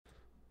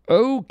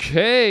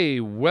Okay,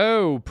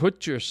 whoa,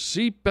 put your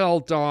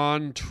seatbelt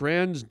on,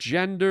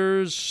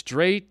 transgenders,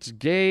 straight,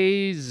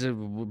 gays,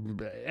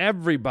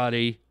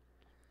 everybody.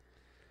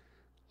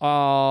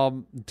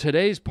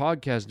 Today's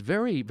podcast,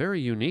 very,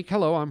 very unique.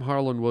 Hello, I'm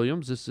Harlan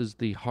Williams. This is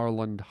the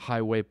Harlan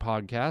Highway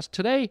Podcast.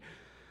 Today,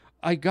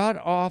 I got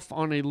off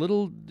on a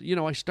little,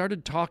 I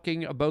started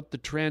talking about the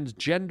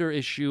transgender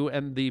issue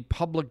and the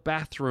public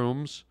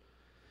bathrooms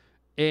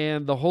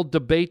and the whole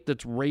debate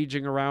that's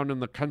raging around in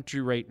the country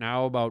right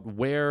now about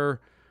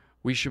where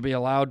we should be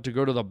allowed to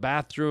go to the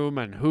bathroom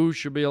and who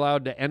should be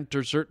allowed to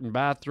enter certain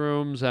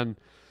bathrooms. And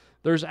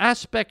there's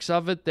aspects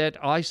of it that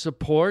I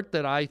support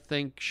that I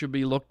think should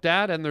be looked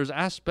at, and there's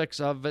aspects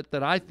of it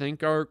that I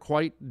think are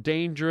quite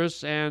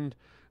dangerous and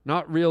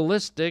not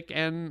realistic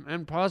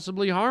and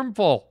possibly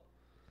harmful.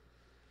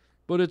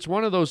 But it's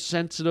one of those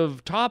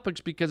sensitive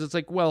topics because it's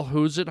like, well,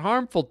 who's it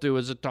harmful to?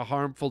 Is it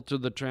harmful to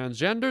the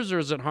transgenders, or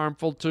is it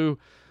harmful to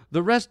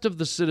the rest of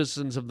the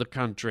citizens of the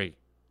country?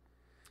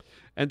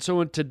 And so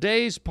in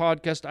today's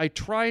podcast, I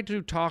try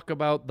to talk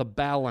about the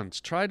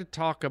balance, try to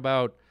talk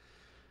about,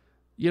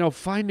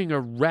 finding a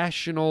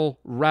rational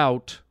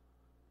route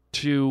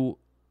to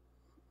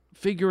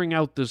figuring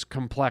out this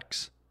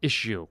complex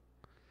issue.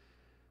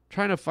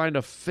 Trying to find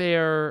a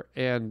fair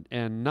and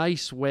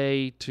nice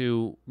way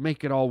to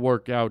make it all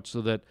work out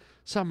so that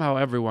somehow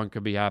everyone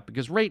can be happy.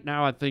 Because right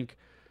now I think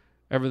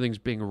everything's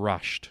being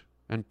rushed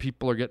and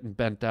people are getting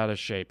bent out of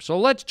shape. So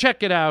let's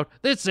check it out.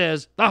 This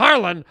is the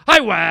Harlan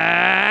Highway!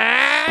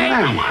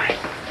 Where am I?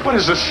 What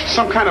is this,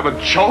 some kind of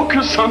a joke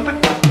or something?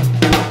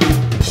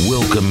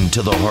 Welcome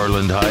to the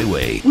Harlan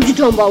Highway. What you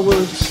talking about,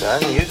 Willis?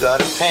 Son, you got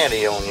a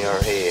panty on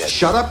your head.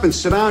 Shut up and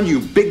sit down, you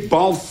big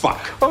bald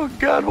fuck. Oh,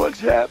 God, what's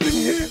happening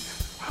here?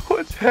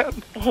 What's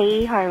happening?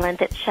 Hey, Harlan,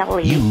 it's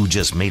Shelley. You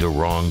just made a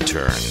wrong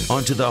turn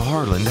onto the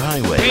Harlan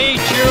Highway. We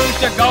choose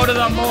to go to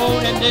the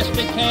moon in this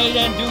decade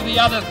and do the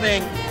other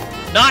thing.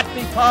 Not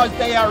because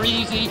they are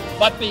easy,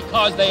 but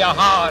because they are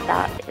hard.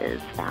 That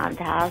is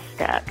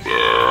fantastic.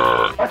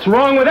 What's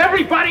wrong with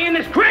everybody in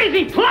this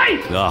crazy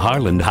place? The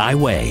Harlan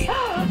Highway.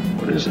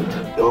 What is it?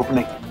 The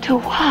opening To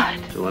what?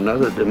 to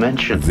another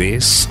dimension.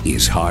 This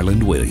is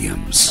Harlan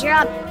Williams. You're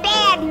a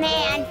bad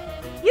man.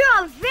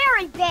 You're a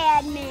very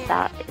bad man.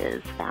 That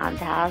is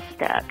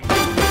fantastic.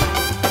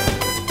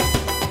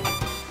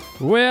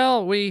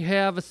 Well, we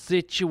have a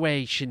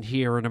situation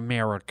here in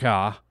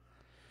America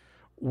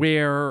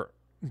where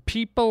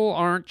people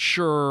aren't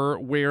sure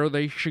where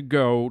they should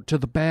go to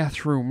the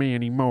bathroom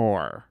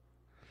anymore.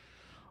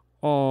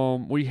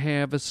 We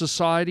have a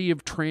society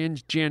of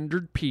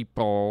transgendered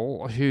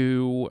people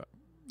who,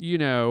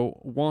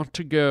 want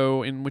to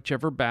go in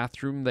whichever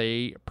bathroom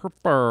they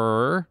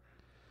prefer.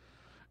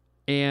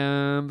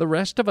 And the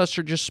rest of us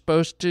are just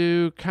supposed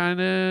to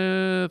kind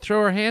of throw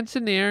our hands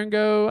in the air and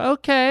go,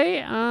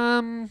 okay,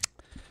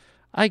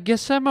 I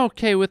guess I'm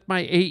okay with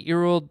my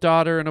 8-year-old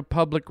daughter in a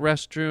public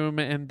restroom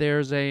and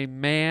there's a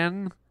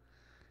man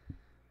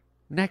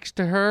next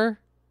to her.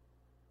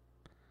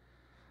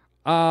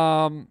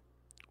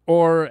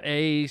 Or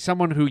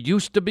someone who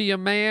used to be a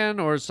man,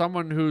 or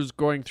someone who's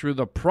going through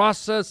the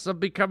process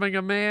of becoming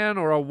a man,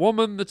 or a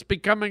woman that's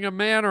becoming a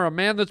man, or a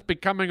man that's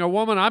becoming a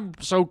woman. I'm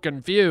so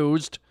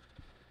confused.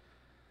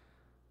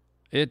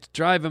 It's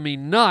driving me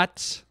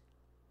nuts.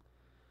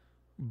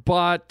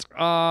 But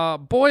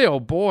boy, oh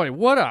boy,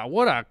 what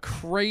a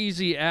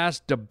crazy ass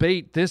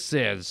debate this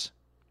is.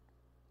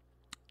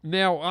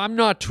 Now, I'm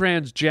not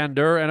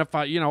transgender, and if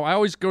I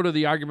always go to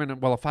the argument,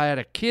 well, if I had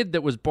a kid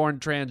that was born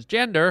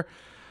transgender,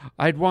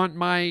 I'd want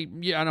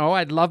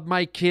I'd love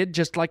my kid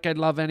just like I'd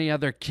love any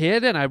other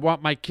kid, and I'd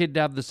want my kid to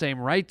have the same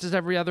rights as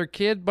every other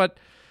kid, but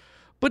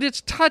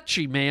it's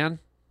touchy, man.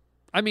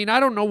 I mean, I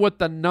don't know what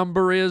the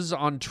number is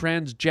on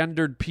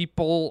transgendered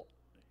people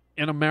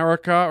in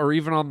America or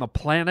even on the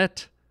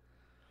planet,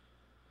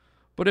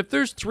 but if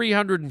there's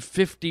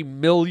 350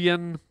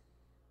 million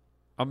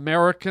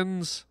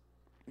Americans,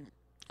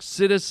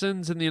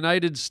 citizens in the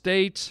United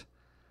States,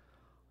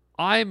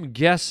 I'm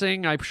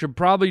guessing, I should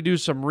probably do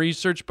some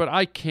research, but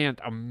I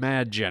can't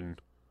imagine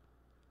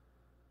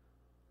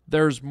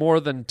there's more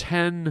than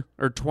 10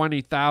 or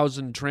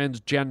 20,000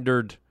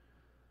 transgendered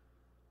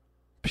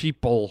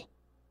people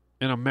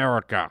in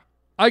America.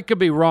 I could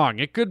be wrong.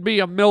 It could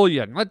be 1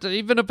 million.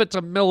 Even if it's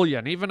 1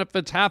 million, even if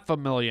it's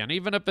 500,000,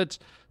 even if it's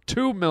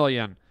 2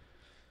 million.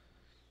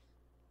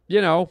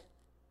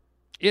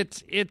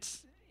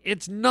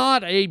 It's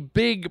not a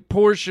big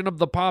portion of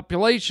the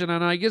population,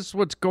 and I guess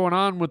what's going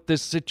on with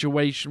this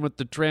situation with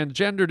the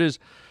transgendered is,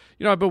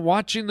 I've been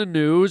watching the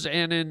news,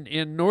 and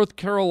in North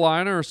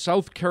Carolina or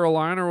South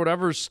Carolina or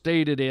whatever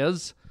state it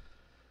is,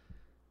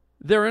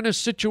 they're in a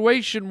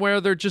situation where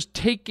they're just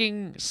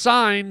taking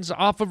signs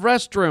off of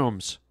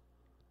restrooms.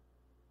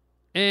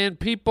 And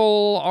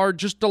people are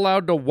just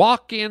allowed to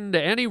walk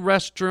into any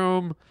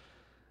restroom,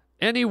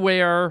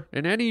 anywhere,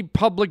 in any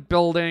public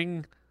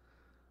building,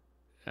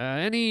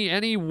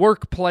 any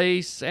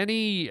workplace,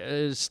 any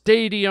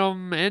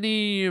stadium,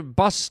 any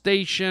bus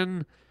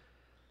station,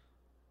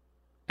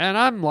 And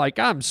I'm like,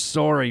 I'm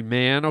sorry,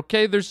 man,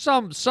 okay? There's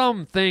some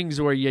things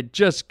where you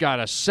just got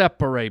to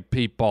separate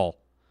people.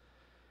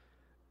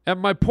 And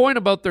my point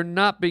about there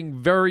not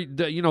being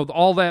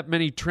all that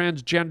many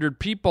transgendered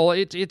people,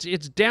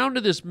 it's down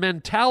to this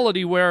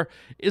mentality where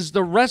is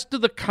the rest of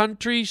the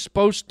country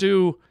supposed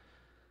to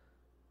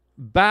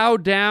bow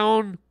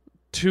down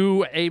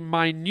to a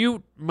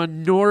minute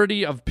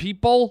minority of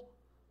people?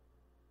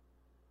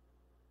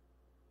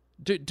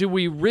 Do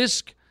we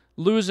risk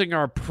losing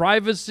our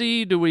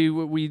privacy? Do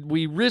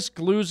we risk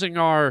losing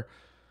our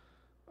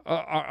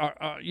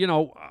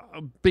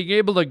being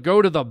able to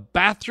go to the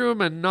bathroom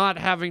and not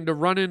having to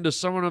run into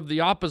someone of the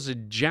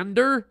opposite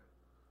gender?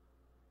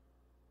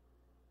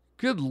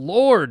 Good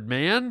Lord,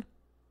 man.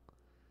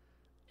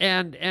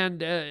 And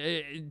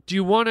do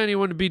you want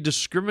anyone to be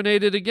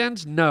discriminated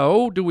against?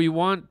 No. Do we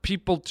want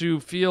people to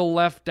feel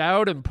left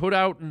out and put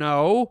out?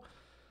 No.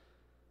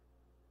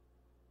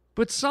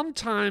 But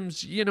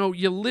sometimes, you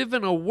live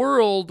in a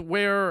world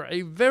where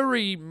a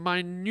very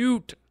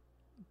minute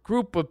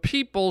group of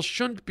people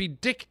shouldn't be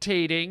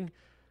dictating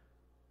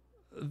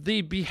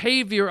the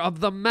behavior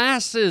of the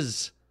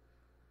masses.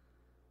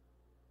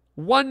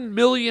 1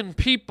 million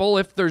people,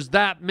 if there's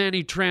that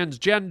many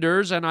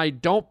transgenders, and I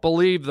don't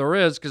believe there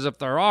is, because if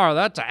there are,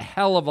 that's a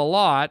hell of a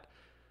lot.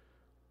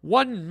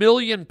 1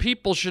 million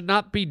people should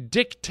not be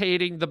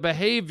dictating the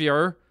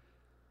behavior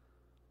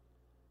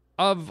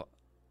of,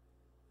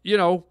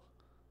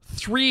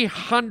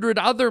 300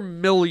 other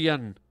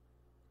million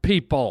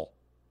people.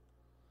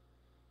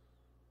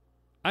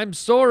 I'm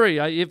sorry,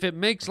 if it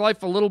makes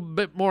life a little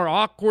bit more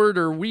awkward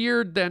or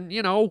weird, then,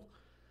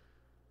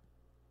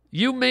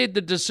 you made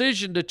the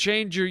decision to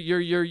change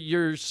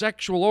your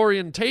sexual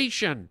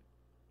orientation.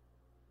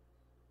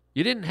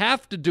 You didn't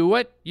have to do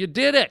it. You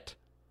did it.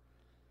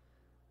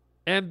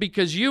 And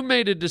because you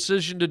made a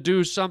decision to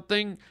do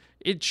something,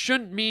 it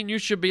shouldn't mean you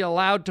should be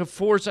allowed to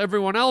force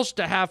everyone else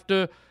to have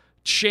to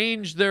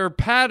change their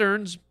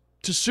patterns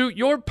to suit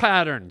your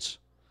patterns.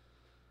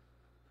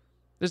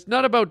 It's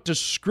not about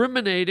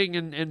discriminating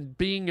and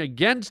being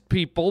against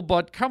people,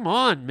 but come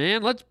on,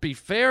 man, let's be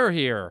fair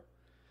here.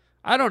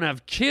 I don't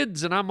have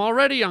kids and I'm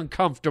already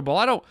uncomfortable.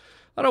 I don't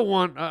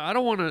want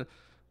to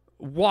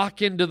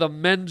walk into the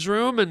men's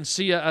room and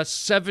see a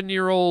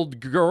 7-year-old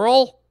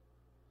girl.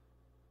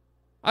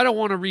 I don't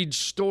want to read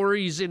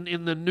stories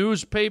in the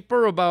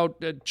newspaper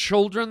about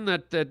children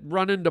that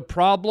run into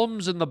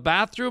problems in the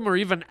bathroom, or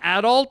even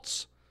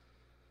adults.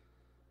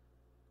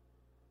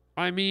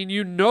 I mean,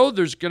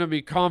 there's going to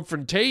be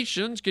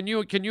confrontations. Can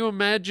you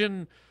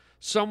imagine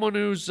someone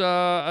who's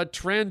a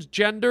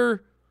transgender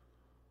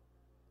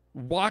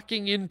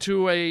walking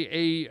into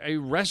a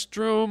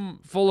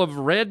restroom full of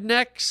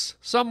rednecks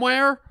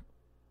somewhere?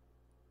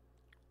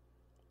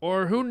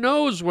 Or who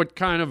knows what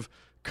kind of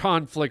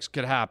conflicts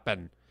could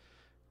happen?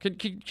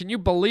 Can you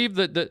believe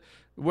that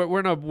we're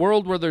in a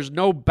world where there's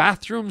no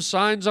bathroom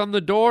signs on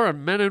the door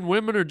and men and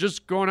women are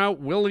just going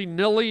out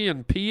willy-nilly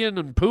and peeing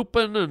and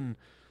pooping and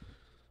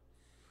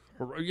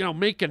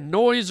making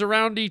noise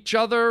around each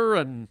other?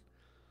 And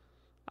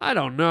I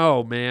don't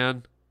know,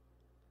 man.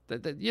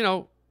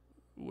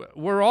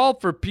 We're all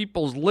for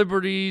people's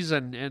liberties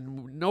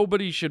and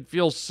nobody should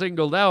feel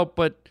singled out,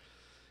 but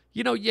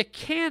you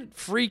can't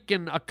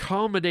freaking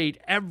accommodate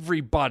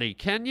everybody,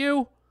 can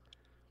you?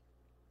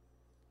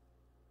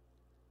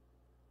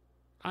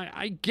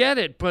 I get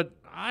it, but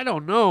I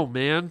don't know,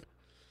 man.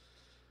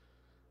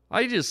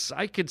 I just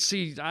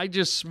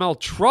smell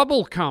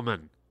trouble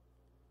coming.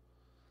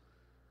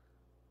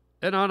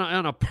 And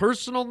on a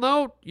personal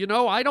note,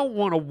 I don't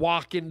want to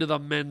walk into the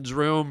men's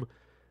room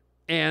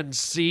and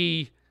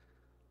see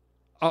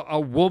a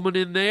woman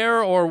in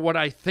there, or what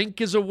I think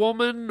is a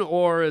woman,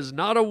 or is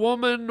not a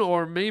woman,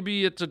 or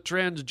maybe it's a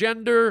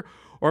transgender,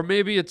 or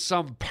maybe it's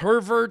some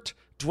pervert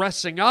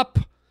dressing up.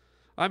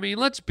 I mean,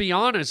 let's be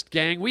honest,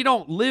 gang. We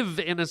don't live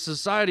in a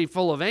society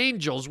full of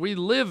angels. We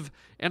live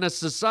in a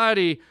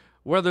society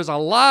where there's a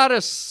lot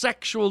of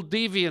sexual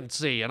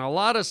deviancy and a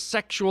lot of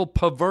sexual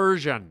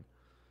perversion.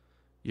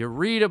 You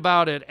read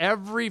about it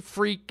every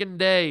freaking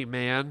day,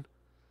 man.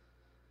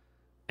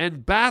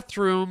 And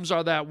bathrooms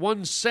are that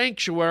one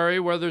sanctuary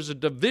where there's a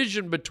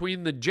division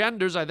between the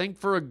genders, I think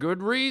for a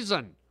good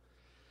reason.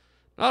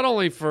 Not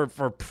only for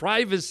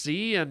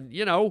privacy and,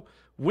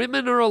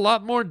 women are a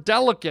lot more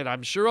delicate.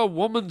 I'm sure a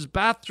woman's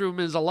bathroom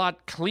is a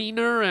lot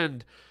cleaner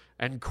and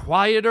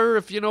quieter,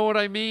 if you know what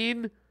I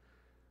mean.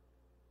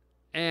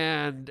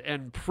 And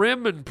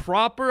prim and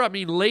proper. I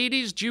mean,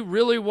 ladies, do you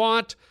really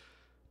want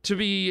to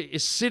be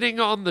sitting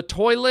on the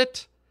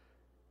toilet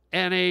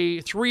and a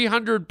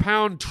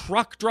 300-pound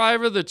truck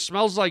driver that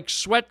smells like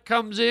sweat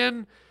comes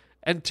in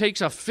and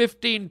takes a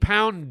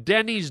 15-pound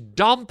Denny's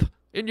dump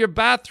in your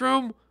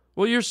bathroom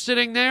while you're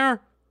sitting there?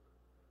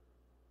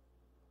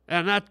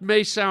 And that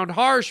may sound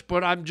harsh,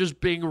 but I'm just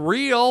being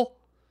real.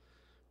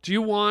 Do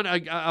you want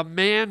a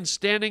man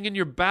standing in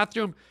your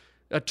bathroom,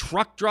 a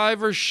truck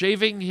driver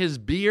shaving his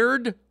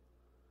beard,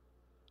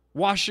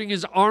 washing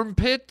his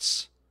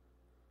armpits,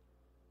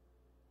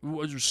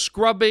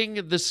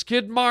 scrubbing the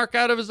skid mark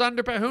out of his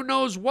underpants? Who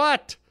knows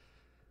what?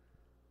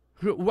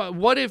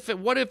 What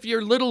if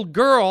your little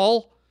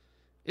girl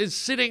is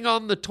sitting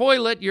on the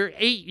toilet, your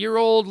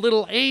 8-year-old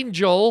little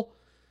angel,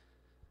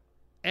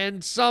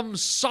 and some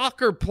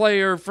soccer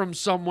player from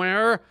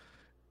somewhere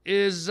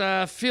is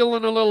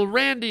feeling a little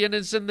randy and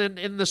is in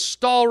the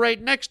stall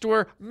right next to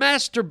her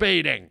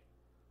masturbating?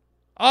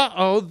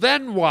 Uh-oh,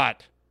 then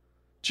what?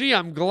 Gee,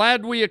 I'm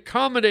glad we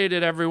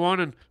accommodated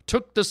everyone and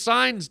took the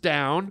signs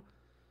down.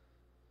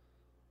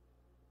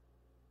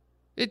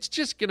 It's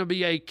just going to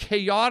be a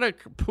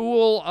chaotic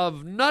pool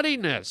of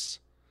nuttiness.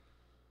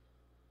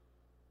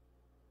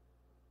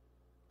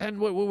 And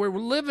we're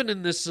living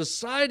in this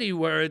society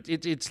where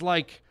it's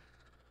like,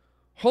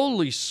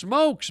 holy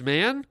smokes,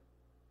 man.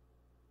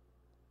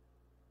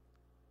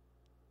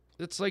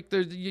 It's like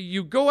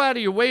you go out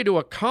of your way to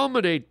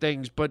accommodate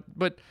things, but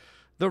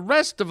the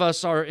rest of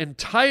us are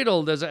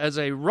entitled as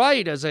a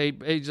right, as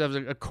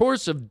a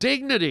course of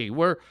dignity.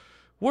 We're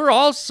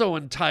also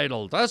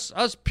entitled,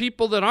 us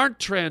people that aren't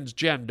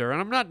transgender.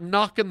 And I'm not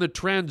knocking the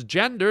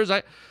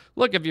transgenders.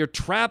 Look, if you're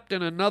trapped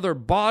in another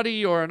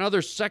body or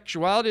another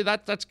sexuality,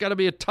 that's got to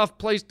be a tough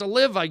place to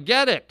live. I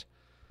get it.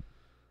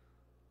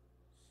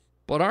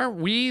 But aren't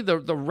we, the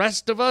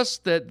rest of us,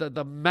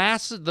 the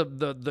masses,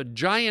 the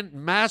giant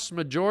mass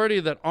majority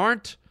that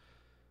aren't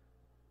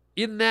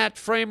in that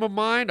frame of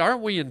mind,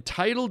 aren't we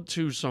entitled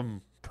to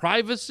some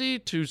privacy,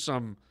 to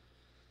some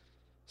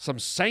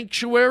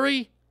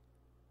sanctuary?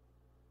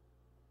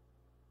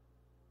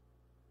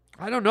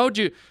 I don't know.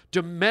 Do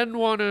men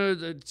want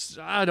to?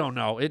 I don't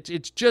know.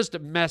 It's just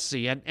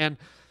messy, and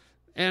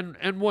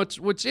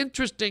what's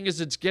interesting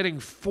is it's getting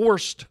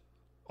forced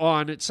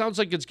on. It sounds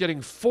like it's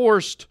getting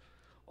forced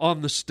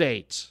on the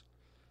states.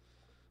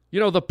 You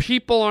know, the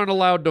people aren't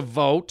allowed to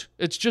vote.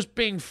 It's just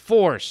being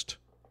forced.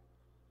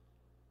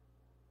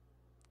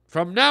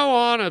 From now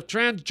on, a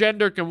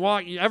transgender can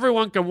walk.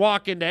 Everyone can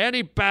walk into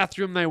any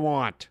bathroom they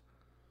want.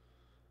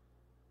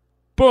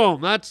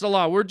 Boom. That's the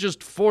law. We're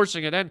just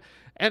forcing it,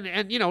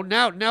 and you know,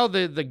 now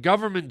the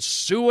government's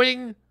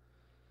suing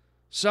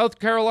South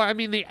Carolina. I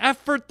mean, the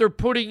effort they're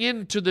putting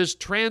into this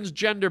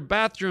transgender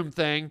bathroom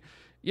thing,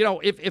 you know,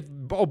 if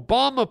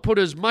Obama put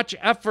as much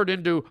effort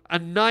into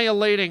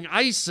annihilating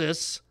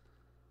ISIS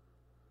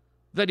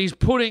that he's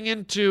putting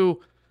into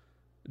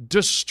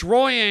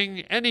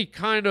destroying any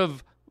kind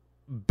of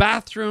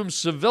bathroom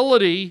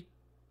civility,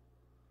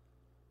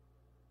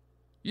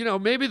 you know,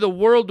 maybe the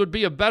world would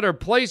be a better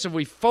place if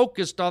we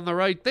focused on the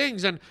right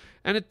things. And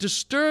it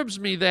disturbs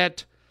me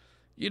that,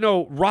 you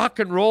know, rock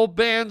and roll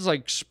bands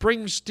like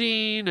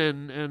Springsteen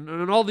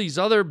and all these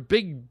other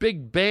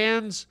big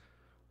bands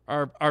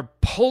are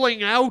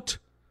pulling out.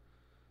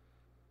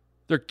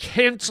 They're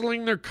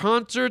canceling their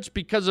concerts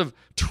because of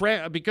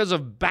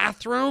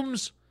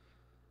bathrooms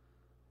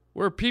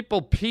where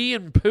people pee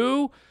and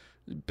poo.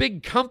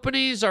 Big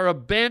companies are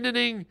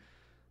abandoning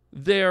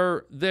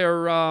their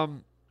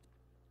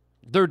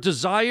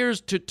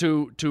desires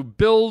to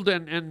build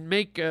and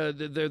make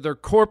their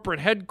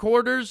corporate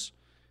headquarters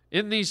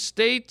in these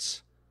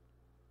states.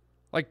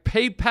 Like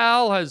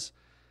PayPal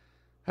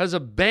has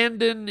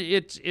abandoned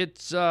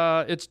its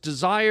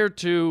desire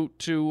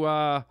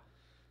to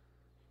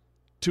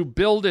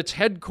build its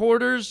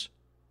headquarters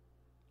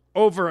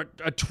over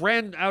a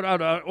trend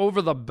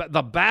over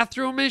the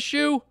bathroom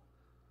issue.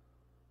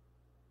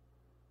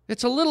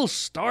 It's a little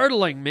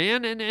startling,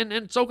 man,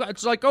 and so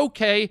it's like,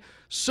 okay,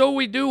 so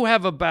we do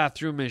have a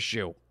bathroom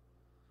issue.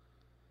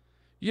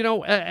 You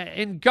know,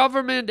 in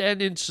government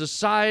and in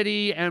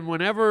society, and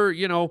whenever,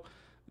 you know,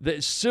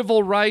 the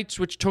civil rights,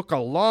 which took a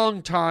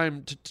long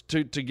time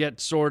to get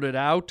sorted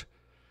out,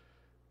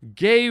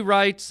 gay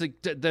rights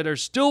that are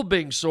still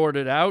being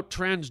sorted out,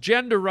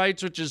 transgender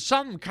rights, which is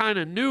something kind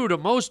of new to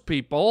most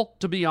people,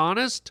 to be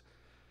honest.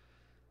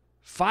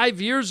 5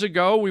 years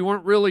ago, we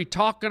weren't really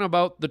talking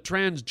about the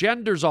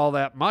transgenders all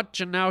that much,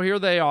 and now here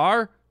they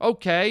are.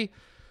 Okay.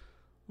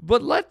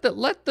 But let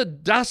the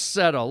dust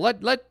settle.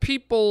 Let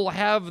people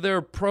have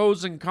their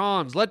pros and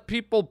cons. Let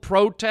people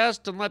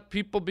protest and let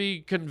people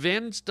be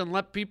convinced and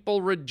let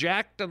people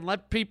reject and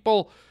let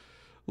people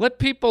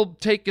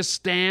take a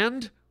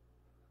stand,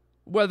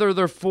 whether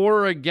they're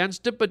for or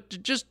against it.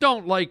 But just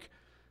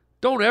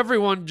don't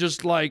everyone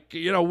just like,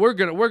 you know, we're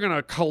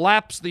gonna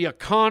collapse the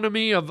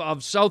economy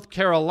of South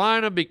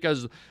Carolina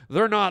because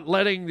they're not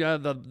letting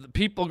the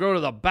people go to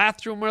the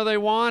bathroom where they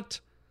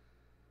want.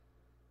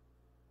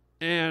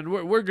 And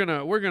we're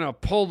gonna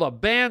pull the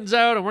bands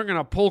out, and we're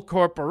gonna pull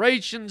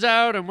corporations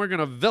out, and we're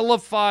gonna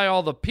vilify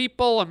all the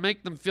people and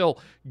make them feel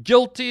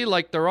guilty,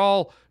 like they're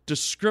all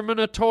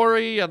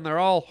discriminatory and they're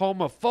all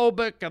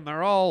homophobic and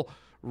they're all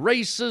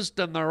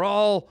racist and they're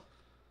all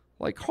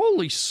like,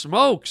 holy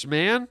smokes,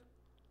 man!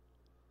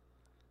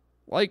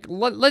 Like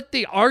let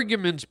the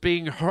arguments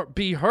be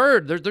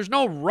heard. There's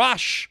no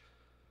rush.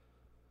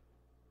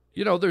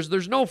 You know,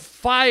 there's no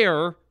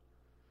fire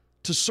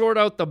to sort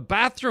out the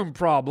bathroom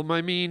problem.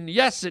 I mean,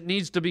 yes, it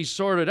needs to be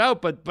sorted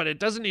out, but it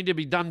doesn't need to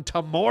be done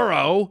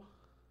tomorrow.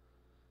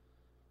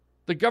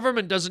 The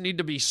government doesn't need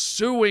to be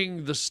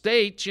suing the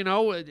states, you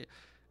know.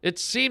 It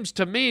seems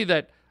to me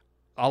that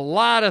a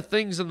lot of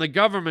things in the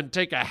government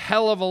take a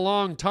hell of a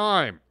long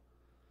time.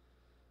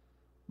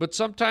 But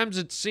sometimes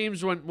it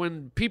seems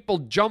when people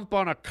jump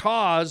on a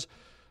cause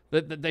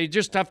that they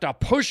just have to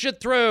push it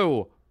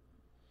through.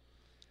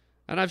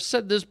 And I've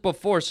said this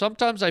before,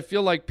 sometimes I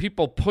feel like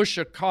people push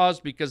a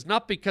cause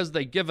not because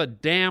they give a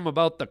damn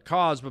about the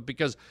cause, but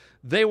because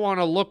they want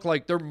to look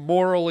like they're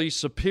morally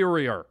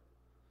superior.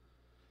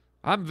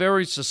 I'm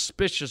very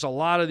suspicious a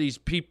lot of these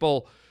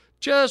people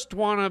just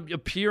want to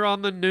appear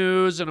on the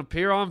news and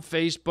appear on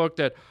Facebook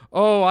that,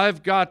 oh,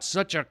 I've got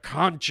such a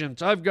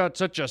conscience, I've got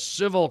such a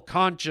civil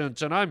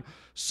conscience, and I'm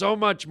so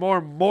much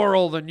more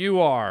moral than you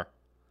are.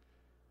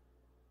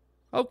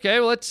 Okay,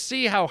 well, let's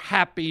see how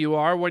happy you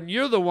are when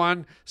you're the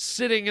one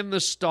sitting in the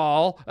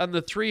stall and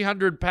the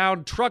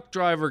 300-pound truck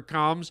driver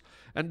comes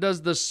and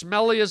does the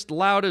smelliest,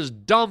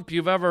 loudest dump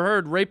you've ever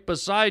heard right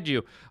beside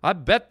you. I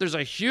bet there's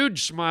a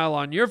huge smile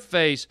on your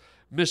face,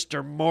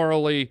 Mr.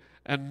 Morally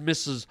and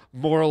Mrs.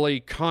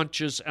 Morally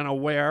Conscious and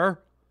Aware.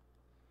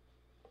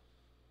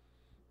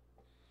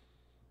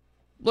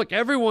 Look,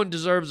 everyone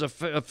deserves a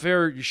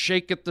fair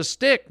shake at the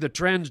stick. The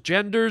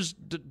transgenders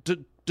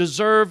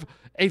deserve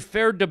a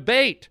fair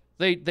debate.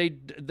 They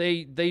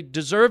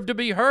deserve to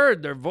be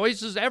heard. Their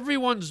voices,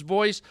 everyone's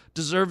voice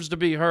deserves to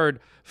be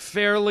heard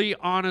fairly,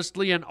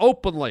 honestly, and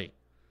openly.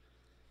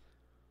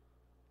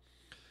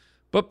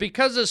 But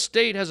because a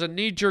state has a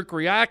knee-jerk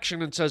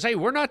reaction and says, hey,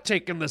 we're not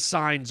taking the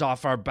signs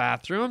off our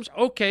bathrooms,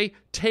 okay,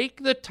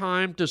 take the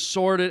time to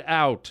sort it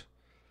out.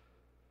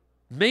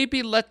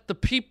 Maybe let the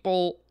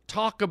people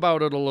talk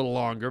about it a little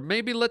longer.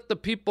 Maybe let the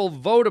people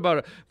vote about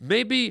it.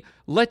 Maybe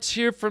let's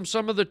hear from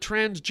some of the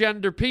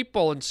transgender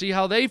people and see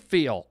how they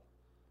feel.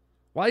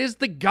 Why is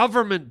the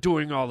government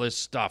doing all this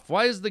stuff?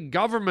 Why is the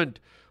government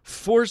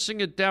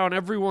forcing it down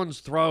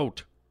everyone's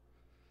throat?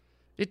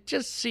 It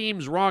just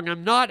seems wrong.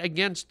 I'm not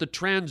against the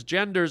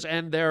transgenders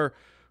and their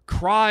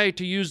cry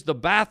to use the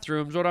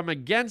bathrooms. What I'm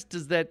against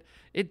is that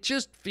it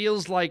just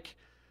feels like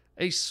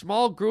a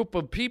small group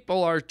of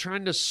people are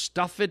trying to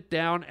stuff it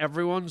down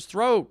everyone's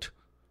throat.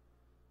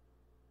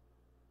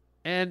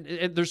 And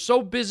they're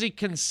so busy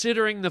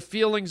considering the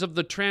feelings of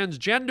the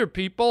transgender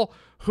people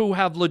who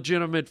have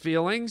legitimate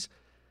feelings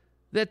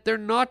that they're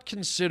not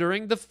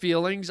considering the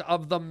feelings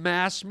of the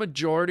mass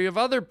majority of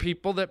other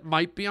people that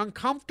might be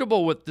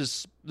uncomfortable with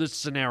this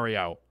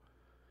scenario.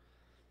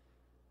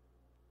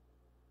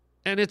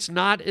 And it's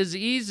not as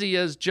easy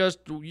as just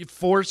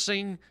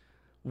forcing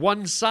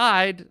one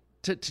side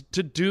to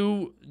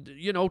do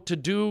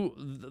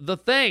the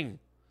thing.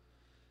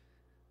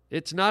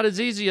 It's not as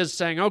easy as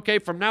saying, okay,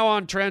 from now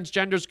on,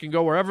 transgenders can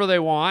go wherever they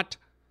want.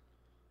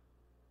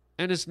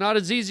 And it's not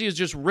as easy as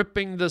just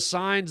ripping the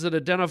signs that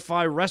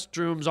identify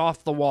restrooms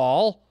off the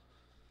wall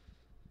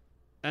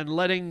and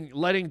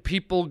letting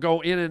people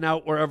go in and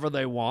out wherever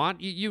they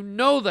want. You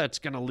know that's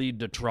going to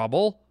lead to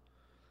trouble.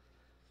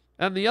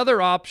 And the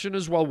other option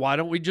is, well, why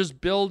don't we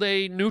just build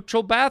a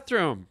neutral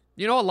bathroom?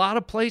 You know, a lot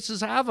of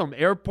places have them.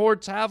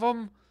 Airports have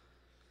them.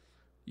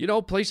 You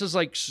know, places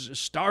like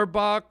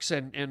Starbucks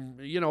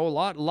and you know, a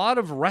lot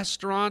of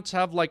restaurants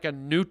have like a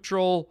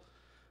neutral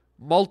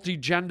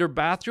multi-gender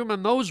bathroom,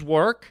 and those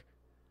work.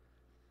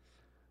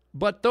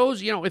 But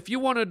those, you know, if you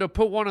wanted to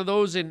put one of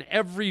those in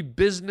every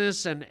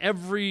business and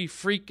every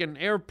freaking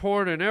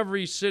airport and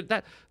every city,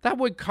 that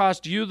would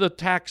cost you, the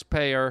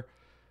taxpayer,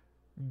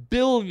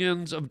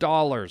 billions of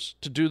dollars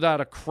to do that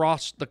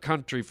across the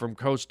country from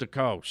coast to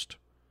coast.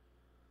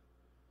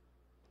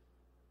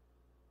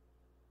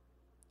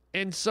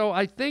 And so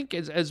I think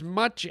as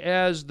much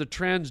as the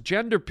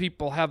transgender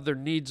people have their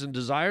needs and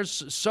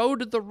desires, so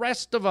do the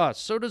rest of us.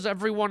 So does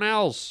everyone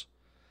else.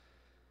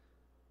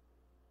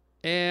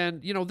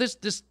 And, you know, this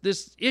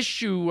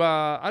issue,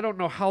 I don't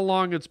know how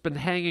long it's been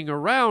hanging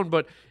around,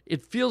 but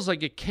it feels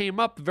like it came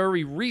up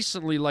very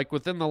recently, like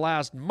within the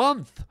last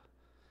month.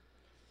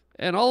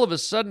 And all of a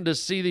sudden to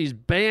see these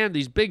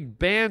big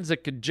bands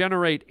that could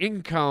generate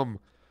income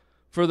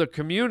for the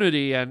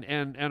community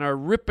and are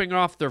ripping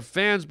off their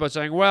fans by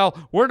saying,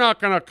 well, we're not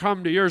going to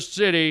come to your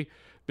city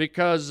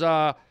because,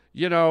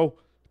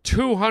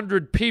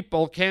 200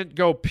 people can't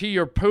go pee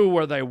or poo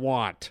where they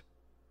want.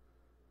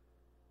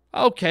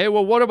 Okay,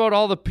 well, what about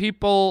all the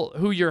people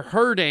who you're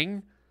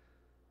hurting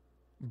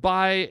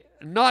by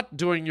not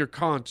doing your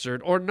concert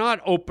or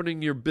not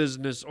opening your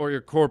business or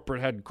your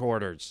corporate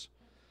headquarters?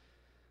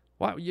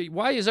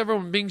 Why is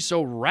everyone being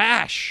so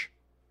rash?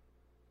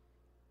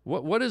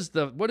 What is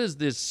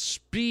this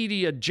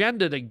speedy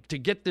agenda to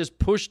get this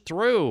pushed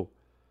through?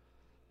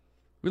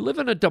 We live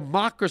in a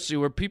democracy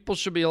where people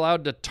should be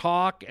allowed to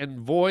talk and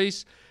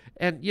voice,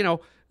 and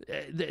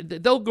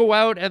they'll go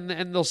out and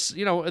they'll,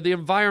 the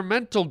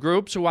environmental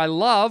groups who I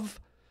love,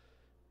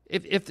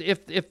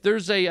 if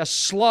there's a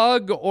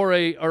slug or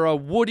a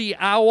woody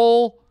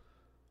owl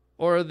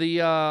or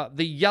the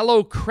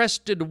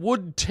yellow-crested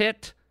wood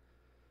tit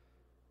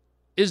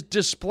is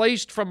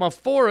displaced from a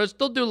forest,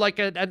 they'll do like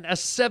a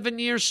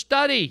 7-year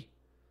study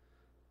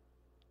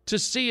to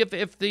see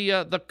if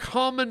the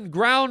common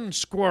ground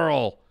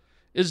squirrel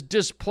is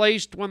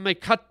displaced when they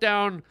cut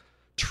down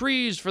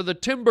trees for the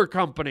timber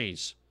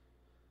companies.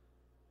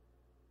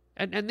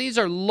 And these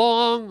are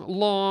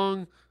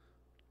long,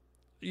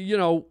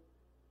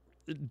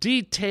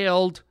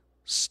 detailed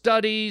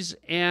studies,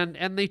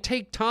 and they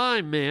take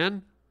time,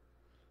 man.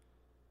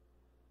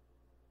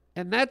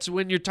 And that's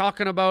when you're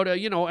talking about,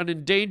 an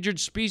endangered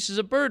species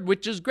of bird,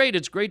 which is great.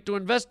 It's great to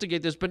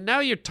investigate this. But now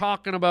you're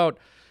talking about,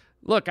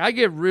 look, I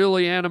get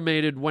really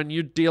animated when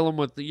you're dealing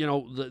with,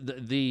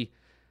 the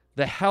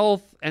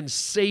health and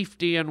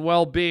safety and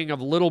well-being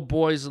of little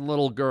boys and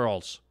little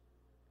girls.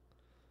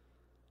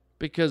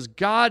 Because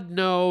God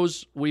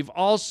knows we've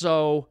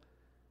also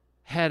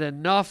had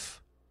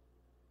enough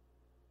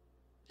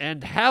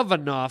and have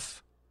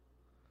enough,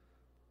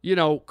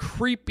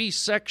 creepy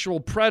sexual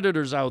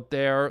predators out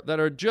there that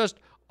are just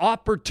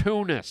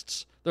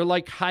opportunists. They're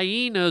like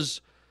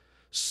hyenas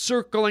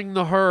circling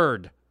the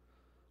herd,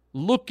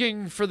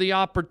 looking for the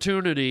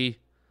opportunity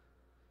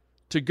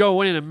to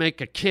go in and make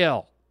a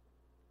kill.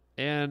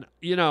 And,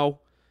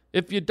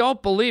 if you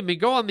don't believe me,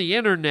 go on the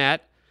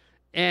internet,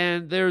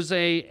 and there's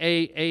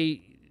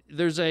a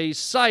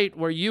site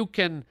where you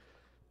can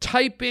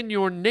type in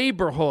your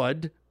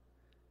neighborhood,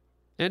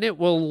 and it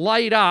will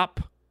light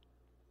up.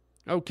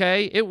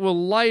 Okay, it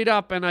will light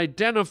up and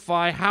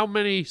identify how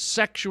many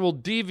sexual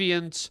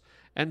deviants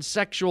and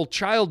sexual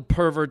child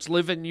perverts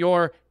live in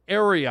your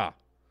area.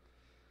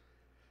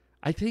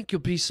 I think you'll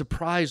be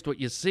surprised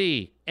what you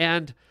see.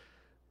 And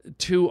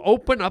to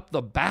open up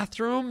the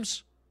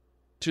bathrooms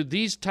to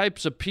these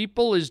types of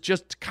people is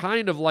just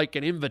kind of like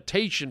an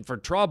invitation for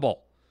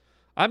trouble.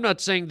 I'm not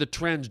saying the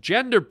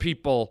transgender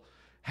people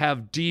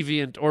have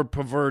deviant or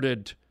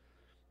perverted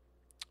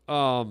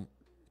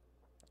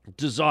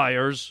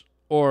desires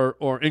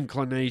or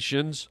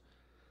inclinations.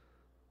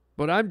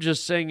 But I'm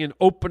just saying, in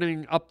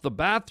opening up the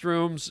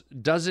bathrooms,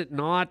 does it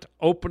not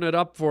open it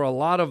up for a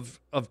lot of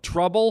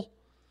trouble?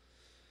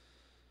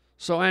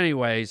 So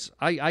anyways,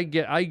 I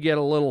get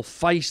a little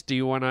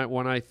feisty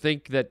when I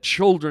think that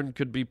children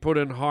could be put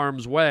in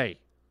harm's way.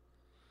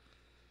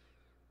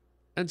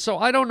 And so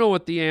I don't know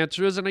what the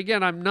answer is. And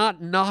again, I'm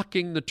not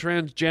knocking the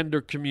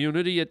transgender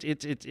community.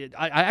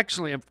 I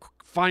actually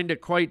find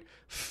it quite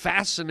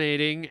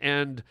fascinating,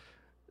 and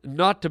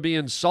not to be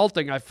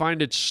insulting, I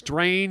find it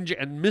strange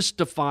and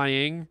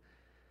mystifying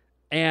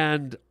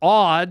and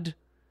odd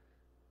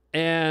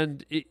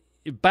and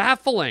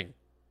baffling.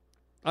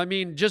 I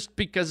mean, just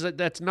because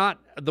that's not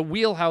the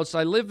wheelhouse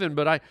I live in,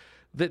 but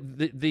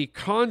the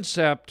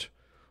concept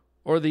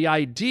or the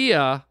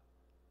idea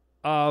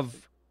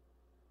of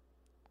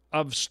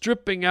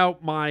stripping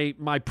out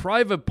my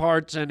private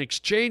parts and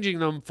exchanging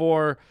them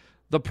for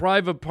the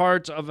private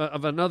parts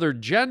of another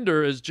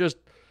gender is just,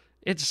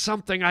 it's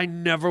something I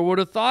never would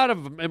have thought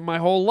of in my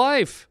whole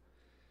life.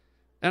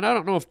 And I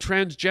don't know if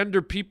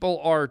transgender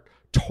people are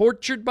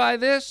tortured by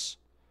this,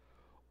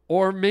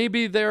 or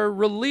maybe they're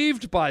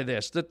relieved by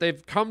this, that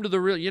they've come to the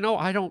real,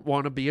 I don't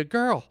want to be a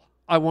girl.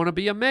 I want to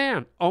be a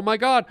man. Oh my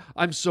God,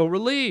 I'm so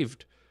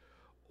relieved.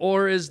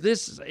 Or is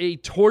this a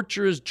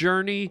torturous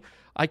journey?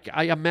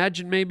 I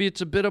imagine maybe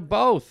it's a bit of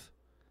both.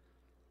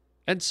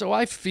 And so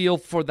I feel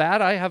for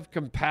that. I have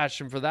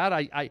compassion for that.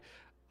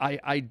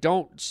 I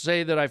don't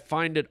say that I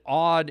find it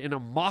odd in a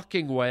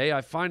mocking way.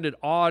 I find it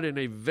odd in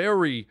a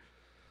very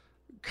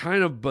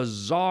kind of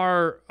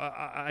bizarre,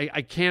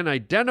 I can't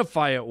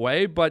identify it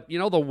way, but,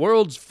 the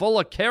world's full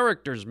of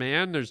characters,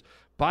 man. There's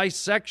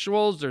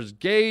bisexuals, there's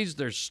gays,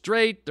 there's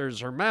straight,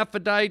 there's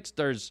hermaphrodites,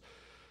 there's,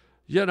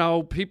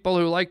 people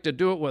who like to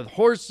do it with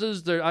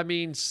horses.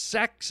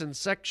 Sex and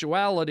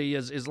sexuality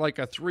is like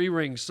a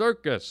three-ring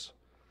circus.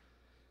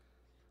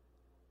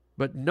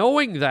 But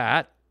knowing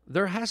that,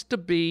 there has to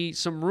be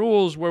some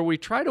rules where we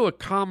try to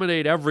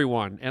accommodate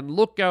everyone and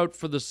look out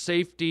for the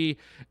safety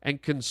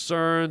and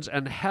concerns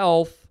and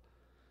health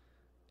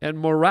and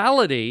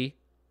morality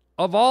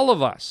of all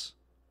of us.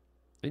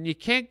 And you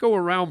can't go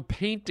around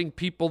painting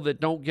people that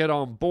don't get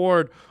on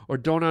board or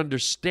don't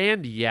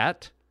understand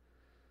yet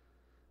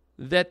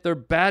that they're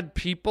bad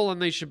people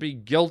and they should be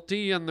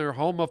guilty and they're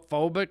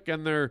homophobic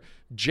and they're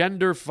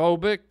gender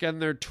phobic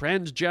and they're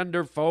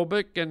transgender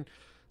phobic, and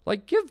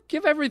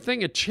give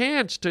everything a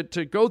chance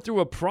to go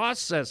through a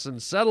process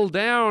and settle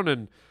down.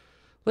 And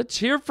let's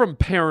hear from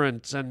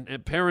parents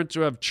and parents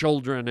who have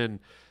children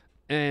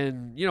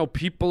and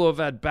people who have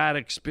had bad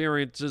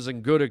experiences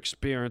and good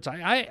experience.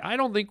 I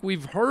don't think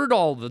we've heard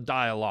all the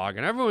dialogue,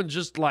 and everyone's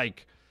just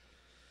like,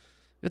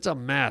 it's a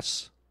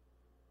mess.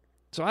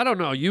 So I don't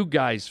know how you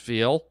guys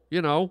feel.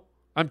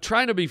 I'm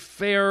trying to be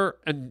fair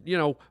and,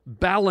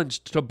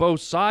 balanced to both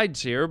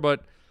sides here,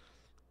 but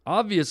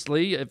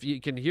obviously, if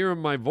you can hear in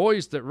my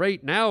voice that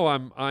right now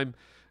I'm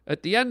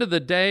at the end of the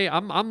day,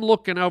 I'm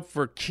looking out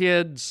for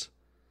kids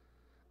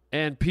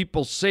and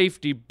people's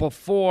safety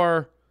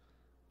before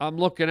I'm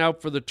looking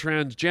out for the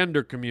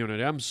transgender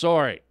community. I'm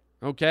sorry,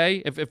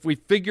 okay? If we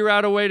figure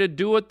out a way to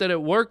do it that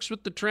it works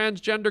with the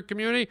transgender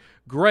community,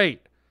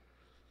 great.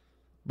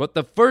 But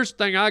the first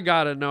thing I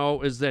got to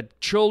know is that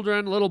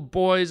children, little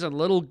boys and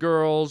little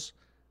girls,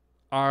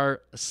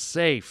 are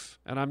safe.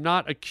 And I'm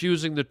not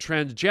accusing the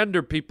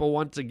transgender people,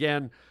 once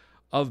again,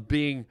 of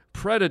being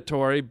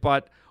predatory,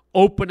 but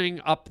opening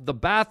up the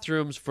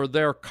bathrooms for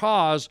their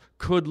cause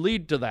could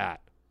lead to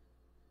that.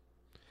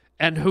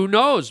 And who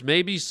knows,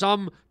 maybe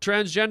some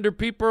transgender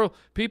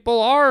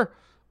people are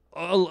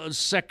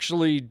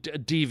sexually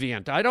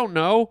deviant. I don't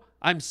know.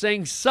 I'm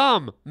saying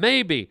some,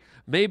 maybe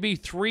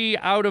 3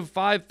 out of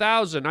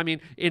 5,000. I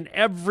mean, in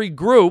every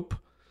group,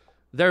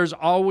 there's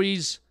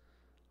always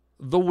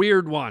the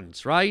weird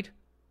ones, right?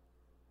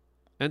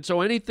 And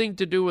so anything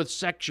to do with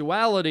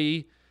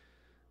sexuality,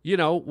 you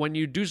know, when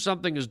you do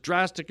something as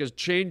drastic as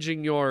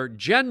changing your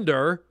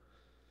gender,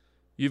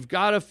 you've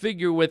got to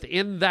figure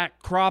within that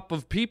crop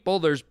of people,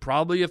 there's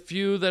probably a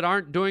few that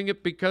aren't doing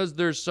it because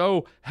they're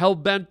so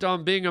hell-bent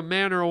on being a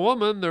man or a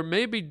woman. They're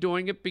maybe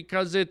doing it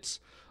because it's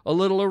a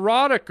little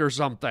erotic or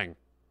something.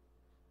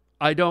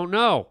 I don't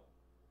know.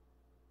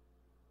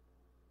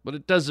 But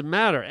it doesn't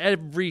matter.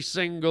 Every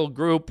single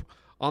group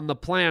on the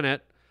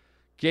planet,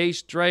 gay,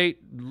 straight,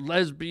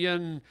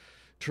 lesbian,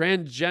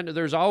 transgender,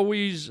 there's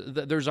always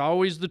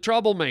the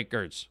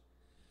troublemakers.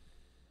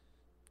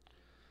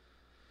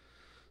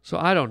 So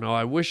I don't know.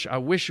 I wish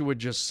it would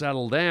just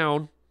settle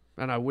down,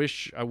 and I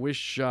wish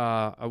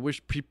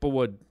people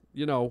would,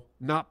 you know,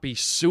 not be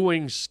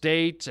suing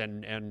states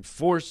and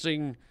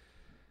forcing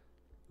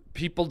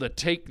people to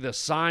take the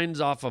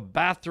signs off of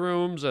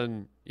bathrooms.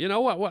 And you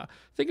know what?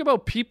 Think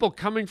about people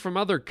coming from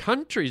other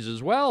countries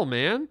as well,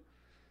 man.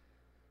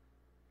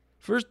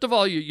 First of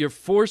all, you're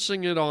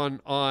forcing it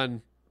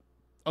on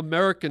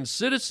American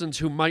citizens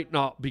who might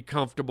not be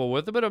comfortable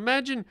with it. But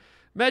imagine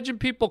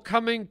people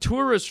coming,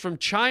 tourists from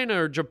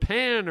China or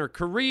Japan or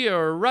Korea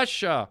or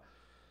Russia,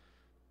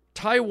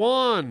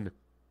 Taiwan,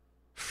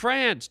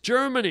 France,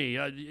 Germany.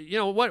 You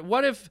know,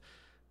 what if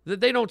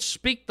they don't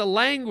speak the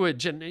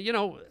language, and you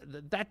know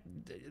that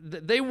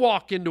they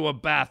walk into a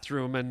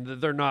bathroom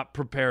and they're not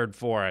prepared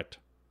for it?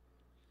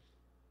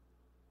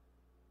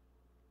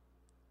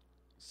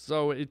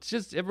 So it's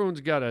just,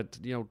 everyone's got to,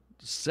 you know,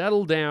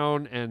 settle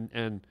down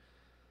and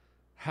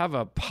have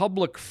a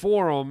public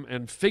forum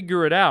and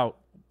figure it out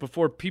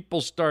before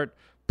people start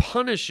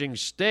punishing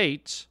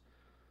states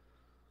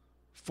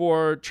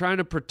for trying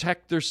to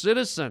protect their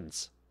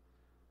citizens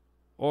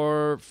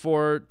or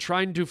for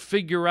trying to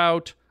figure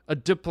out a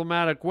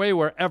diplomatic way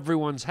where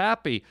everyone's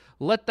happy.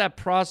 Let that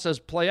process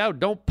play out.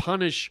 Don't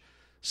punish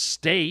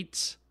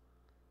states.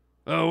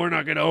 Oh, we're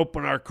not going to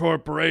open our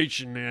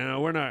corporation. You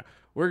know,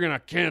 we're going to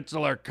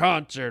cancel our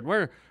concert.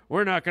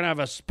 We're not going to have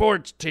a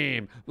sports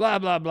team. Blah,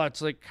 blah, blah.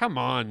 It's like, come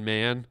on,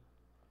 man.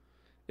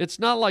 It's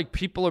not like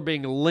people are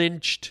being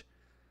lynched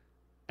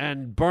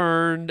and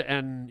burned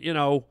and, you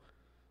know,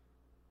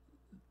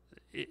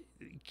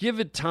 give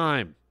it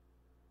time.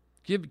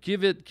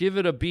 Give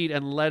it a beat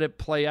and let it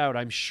play out.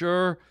 I'm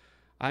sure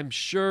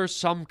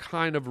some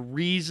kind of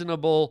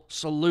reasonable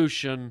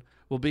solution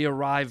will be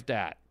arrived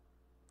at.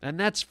 And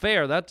that's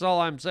fair. That's all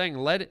I'm saying.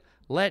 Let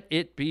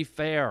it be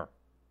fair.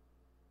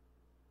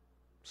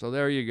 So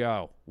there you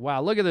go.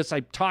 Wow, look at this. I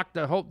talked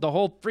the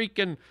whole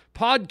freaking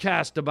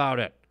podcast about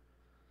it.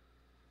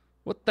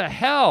 What the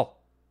hell?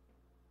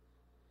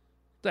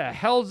 What the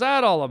hell's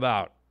that all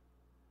about?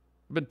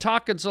 I've been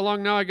talking so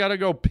long now I got to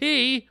go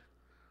pee.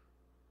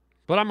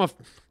 But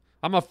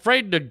I'm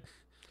afraid to,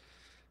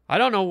 I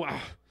don't know.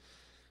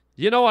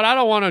 You know what? I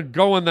don't want to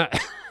go in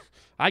that.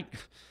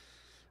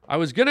 I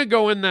was going to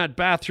go in that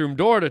bathroom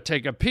door to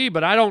take a pee,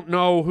 but I don't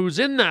know who's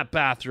in that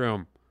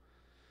bathroom.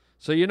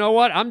 So you know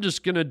what? I'm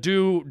just going to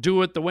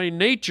do it the way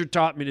nature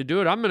taught me to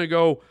do it. I'm going to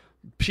go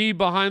pee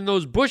behind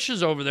those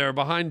bushes over there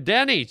behind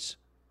Denny's.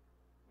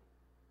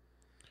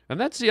 And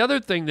that's the other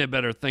thing they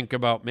better think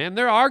about, man.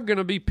 There are going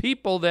to be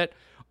people that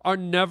are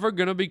never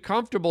going to be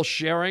comfortable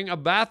sharing a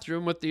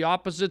bathroom with the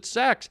opposite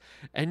sex.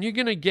 And you're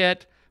going to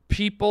get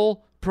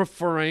people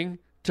preferring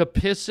to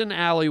piss in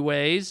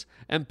alleyways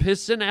and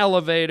piss in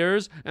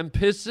elevators and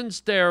piss in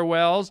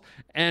stairwells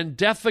and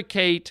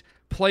defecate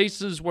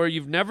places where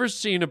you've never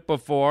seen it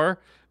before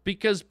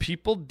because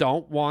people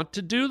don't want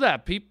to do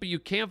that. You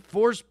can't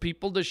force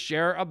people to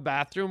share a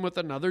bathroom with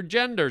another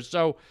gender.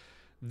 So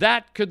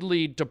that could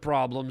lead to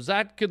problems.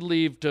 That could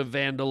lead to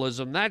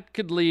vandalism. That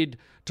could lead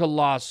to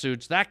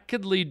lawsuits. That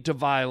could lead to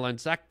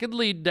violence. That could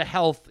lead to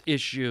health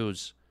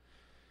issues.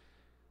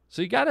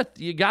 So you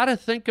gotta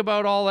think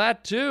about all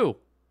that too.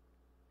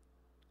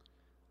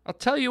 I'll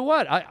tell you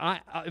what,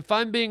 I if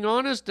I'm being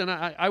honest, and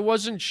I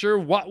wasn't sure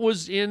what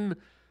was in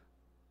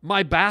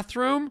my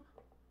bathroom.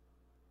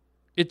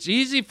 It's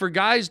easy for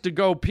guys to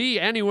go pee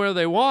anywhere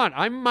they want.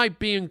 I might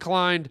be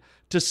inclined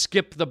to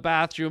skip the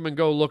bathroom and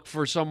go look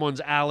for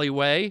someone's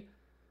alleyway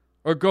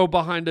or go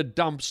behind a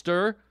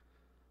dumpster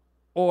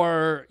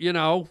or, you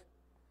know,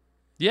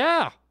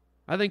 yeah,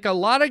 I think a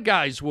lot of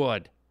guys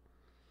would.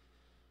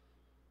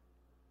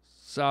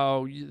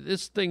 So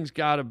this thing's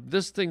got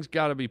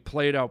to be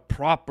played out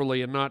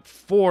properly and not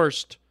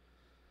forced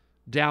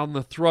down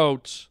the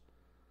throats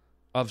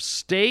of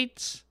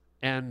states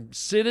and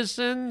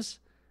citizens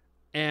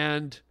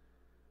and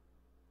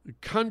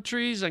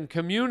countries and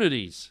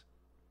communities.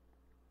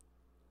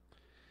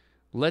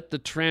 Let the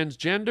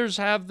transgenders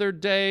have their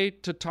day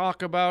to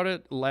talk about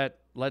it. Let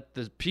Let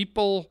the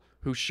people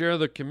who share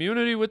the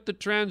community with the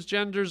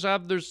transgenders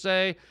have their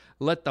say.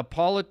 Let the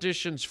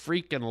politicians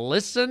freaking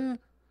listen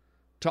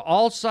to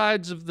all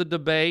sides of the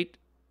debate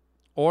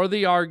or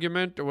the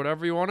argument or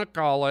whatever you want to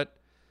call it,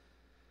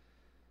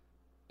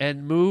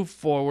 and move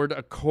forward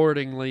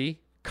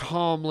accordingly,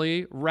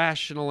 calmly,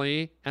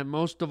 rationally, and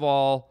most of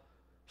all,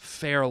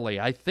 fairly.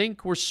 I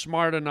think we're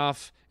smart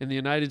enough in the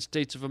United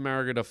States of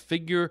America to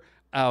figure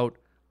out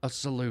a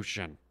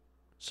solution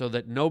so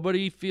that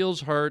nobody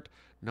feels hurt,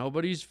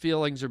 nobody's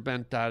feelings are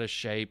bent out of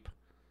shape.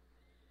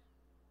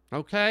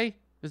 Okay?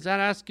 Is that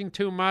asking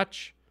too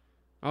much?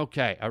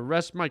 Okay, I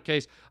rest my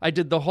case. I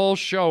did the whole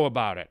show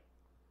about it.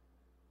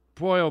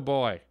 Boy, oh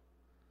boy.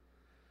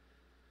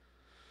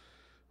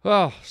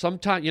 Oh,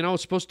 sometimes,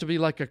 it's supposed to be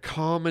like a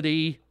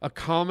comedy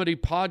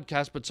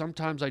podcast, but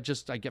sometimes I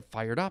get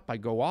fired up. I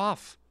go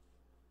off.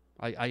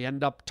 I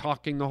end up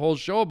talking the whole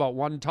show about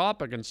one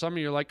topic, and some of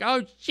you are like,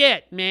 oh,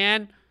 shit,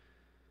 man.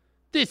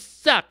 This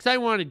sucks. I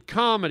wanted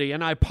comedy,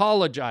 and I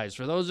apologize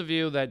for those of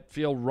you that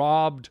feel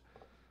robbed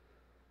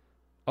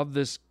of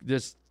this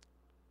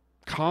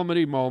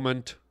comedy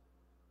moment.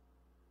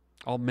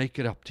 I'll make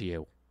it up to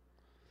you.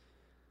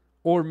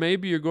 Or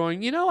maybe you're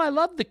going, I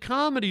love the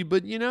comedy,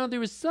 but, there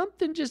was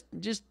something just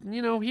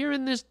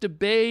hearing this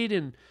debate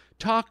and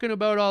talking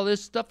about all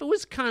this stuff. It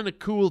was kind of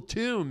cool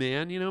too,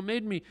 man.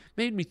 Made me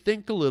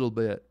think a little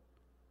bit.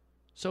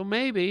 So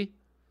maybe,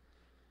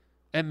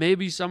 and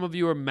maybe some of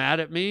you are mad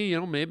at me.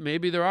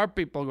 Maybe there are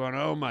people going,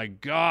 oh my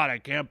God, I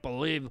can't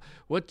believe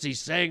what's he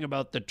saying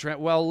about the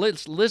trend. Well,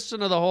 let's listen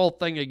to the whole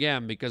thing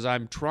again, because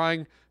I'm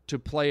trying to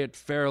play it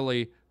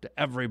fairly to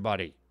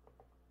everybody.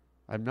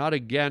 I'm not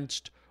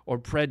against or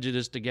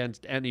prejudiced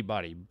against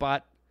anybody,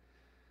 but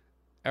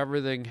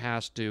everything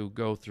has to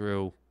go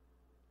through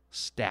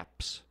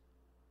steps.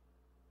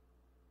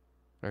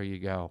 There you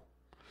go.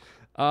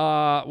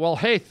 Well,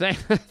 hey,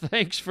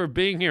 thanks for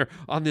being here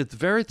on this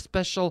very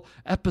special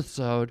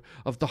episode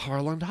of the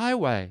Harland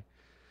Highway,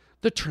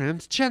 the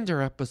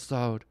transgender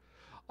episode.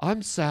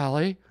 I'm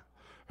Sally.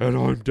 And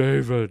I'm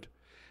David.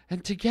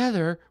 And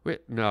together,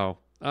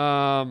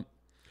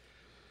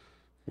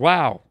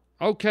 wow.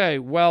 Okay,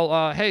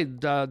 well, hey,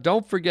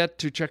 don't forget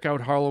to check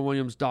out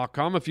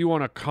harlanwilliams.com. If you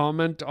want to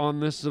comment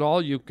on this at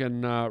all, you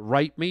can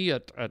write me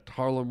at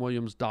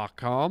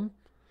harlanwilliams.com.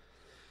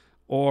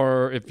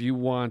 Or if you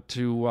want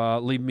to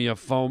leave me a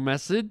phone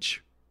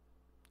message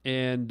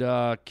and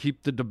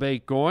keep the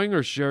debate going,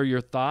 or share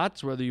your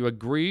thoughts, whether you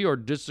agree or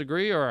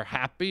disagree or are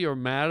happy or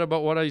mad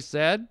about what I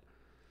said.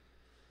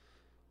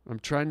 I'm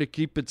trying to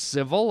keep it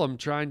civil. I'm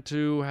trying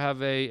to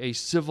have a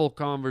civil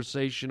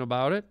conversation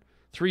about it.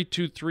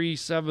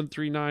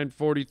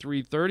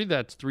 323-739-4330.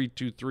 That's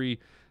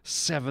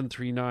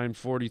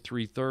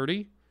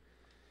 323-739-4330.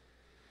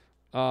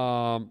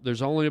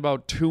 There's only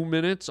about 2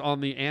 minutes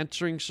on the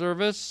answering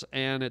service,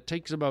 and it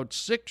takes about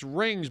 6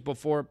 rings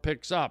before it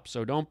picks up.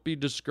 So don't be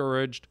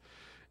discouraged,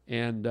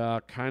 and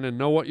kind of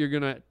know what you're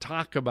going to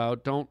talk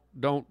about. Don't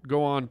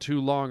go on too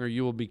long, or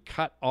you will be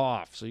cut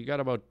off. So you got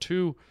about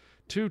two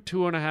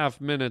and a half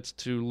minutes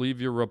to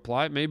leave your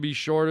reply. Maybe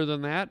shorter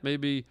than that.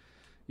 Maybe,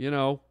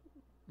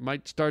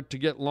 might start to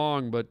get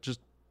long, but just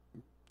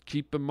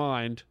keep in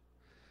mind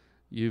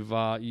you've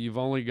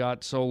only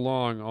got so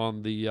long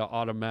on the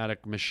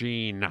automatic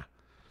machine.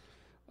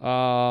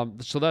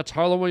 So that's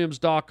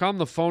harlanwilliams.com.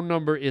 The phone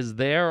number is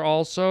there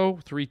also,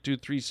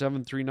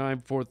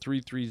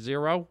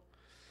 323-739-4330.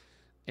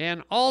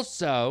 And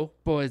also,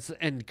 boys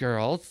and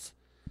girls,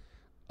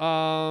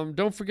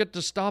 don't forget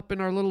to stop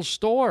in our little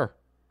store.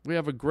 We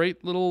have a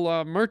great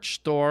little merch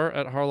store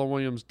at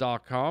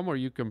harlanwilliams.com where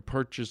you can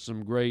purchase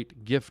some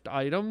great gift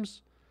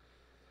items.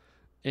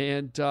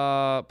 And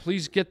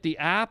please get the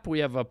app. We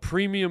have a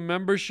premium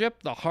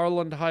membership, the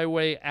Harland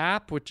Highway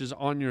app, which is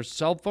on your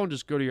cell phone.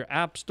 Just go to your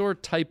app store,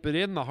 type it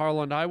in, the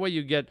Harland Highway.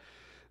 You get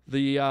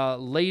the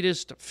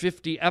latest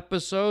 50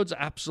 episodes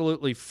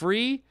absolutely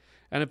free.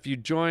 And if you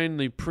join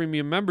the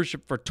premium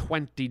membership for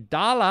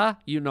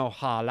 $20,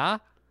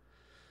 holla,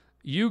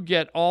 you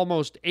get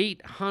almost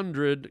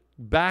 800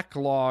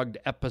 backlogged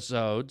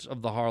episodes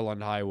of the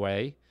Harland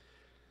Highway.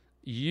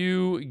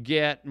 You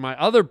get my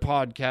other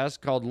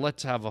podcast called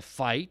Let's Have a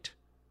Fight.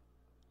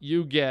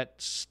 You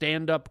get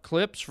stand-up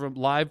clips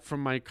live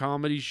from my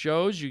comedy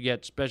shows. You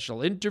get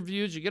special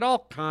interviews. You get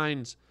all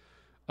kinds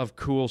of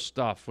cool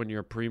stuff when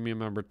you're a premium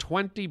member.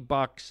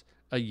 $20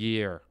 a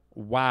year.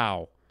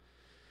 Wow.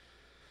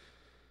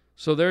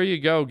 So there you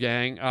go,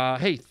 gang.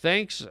 Hey,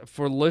 thanks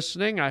for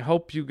listening. I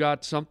hope you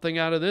got something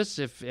out of this.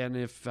 If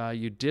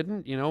you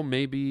didn't,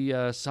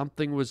 maybe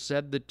something was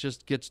said that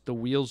just gets the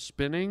wheels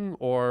spinning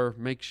or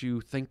makes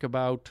you think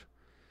about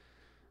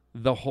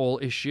the whole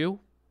issue.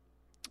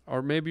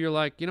 Or maybe you're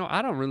like,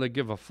 I don't really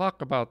give a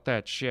fuck about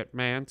that shit,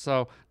 man.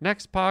 So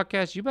next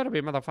podcast, you better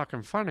be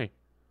motherfucking funny.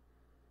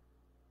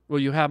 Well,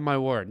 you have my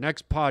word.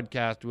 Next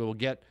podcast, we will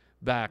get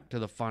back to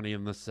the funny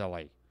and the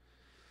silly.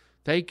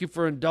 Thank you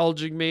for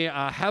indulging me.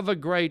 Have a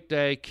great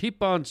day.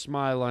 Keep on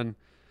smiling.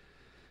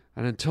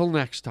 And until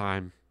next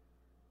time,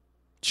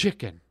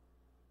 chicken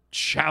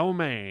chow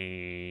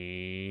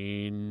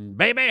mein,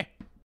 baby.